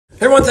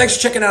Hey everyone, thanks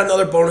for checking out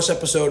another bonus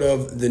episode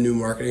of The New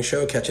Marketing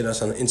Show, catching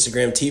us on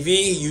Instagram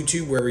TV,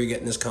 YouTube, wherever you're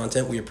getting this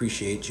content. We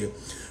appreciate you.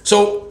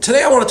 So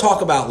today I want to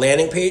talk about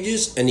landing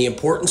pages and the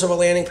importance of a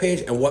landing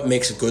page and what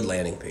makes a good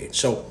landing page.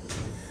 So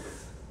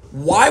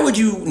why would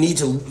you need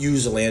to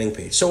use a landing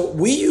page? So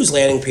we use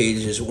landing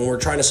pages when we're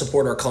trying to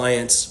support our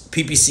clients'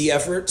 PPC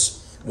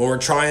efforts, when we're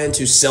trying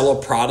to sell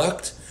a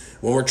product,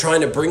 when we're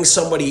trying to bring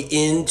somebody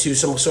into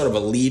some sort of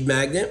a lead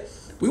magnet.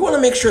 We want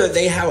to make sure that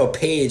they have a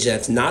page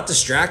that's not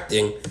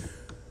distracting,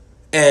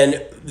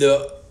 and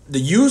the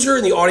user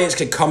and the audience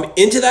can come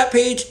into that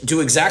page,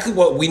 do exactly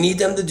what we need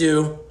them to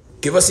do,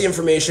 give us the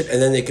information,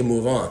 and then they can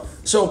move on.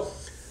 So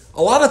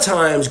a lot of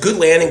times, good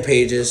landing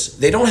pages,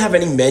 they don't have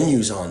any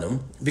menus on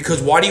them,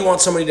 because why do you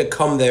want somebody to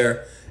come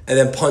there and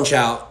then punch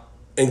out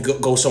and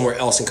go somewhere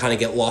else and kind of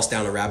get lost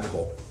down a rabbit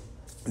hole?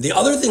 The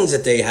other things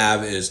that they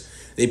have is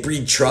they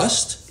breed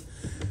trust.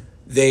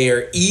 They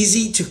are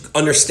easy to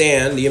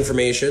understand the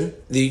information.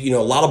 A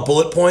lot of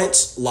bullet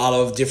points, a lot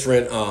of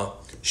different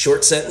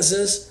short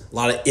sentences, a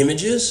lot of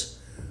images.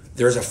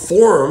 There's a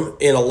form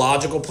in a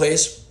logical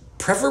place,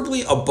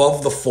 preferably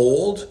above the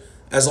fold,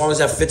 as long as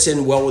that fits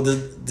in well with the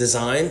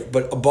design.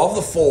 But above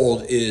the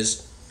fold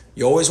is,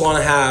 you always want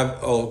to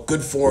have a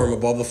good form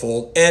above the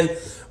fold. And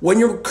when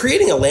you're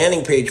creating a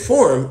landing page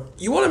form,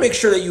 you want to make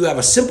sure that you have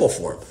a simple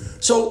form.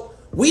 So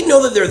we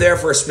know that they're there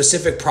for a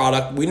specific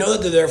product. We know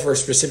that they're there for a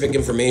specific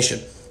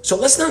information. So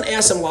let's not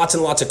ask them lots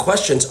and lots of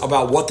questions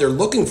about what they're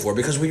looking for,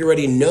 because we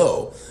already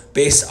know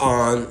based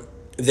on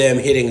them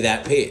hitting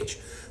that page.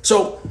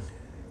 So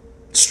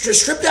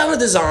strip down the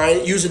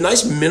design, use a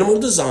nice minimal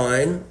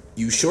design,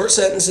 use short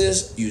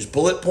sentences, use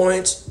bullet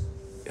points,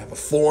 have a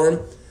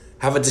form,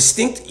 have a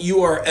distinct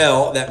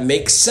URL that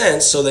makes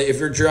sense, so that if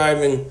you're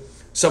driving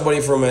somebody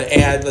from an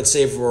ad, let's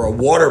say for a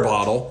water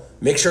bottle,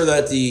 make sure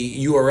that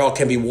the URL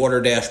can be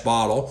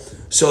water-bottle,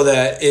 so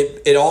that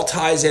it all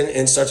ties in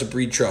and starts to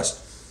breed trust.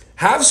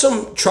 Have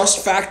some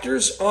trust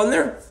factors on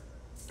there.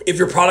 If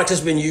your product has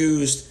been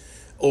used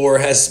or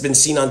has been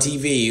seen on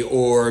TV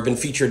or been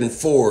featured in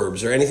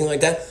Forbes or anything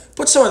like that,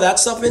 put some of that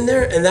stuff in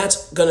there, and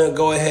that's going to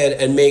go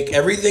ahead and make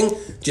everything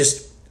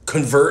just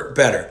convert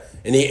better.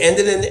 And the end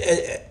of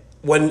it,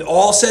 when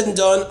all said and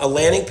done, a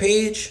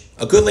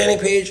good landing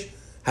page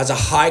has a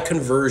high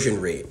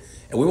conversion rate.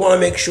 And we want to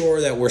make sure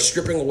that we're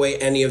stripping away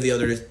any of the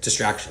other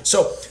distractions.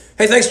 So,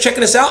 hey, thanks for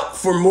checking us out.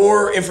 For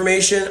more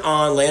information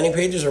on landing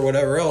pages or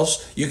whatever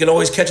else, you can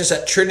always catch us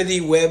at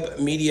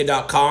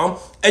trinitywebmedia.com.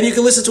 And you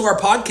can listen to our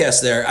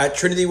podcast there at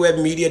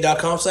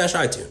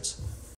trinitywebmedia.com/iTunes.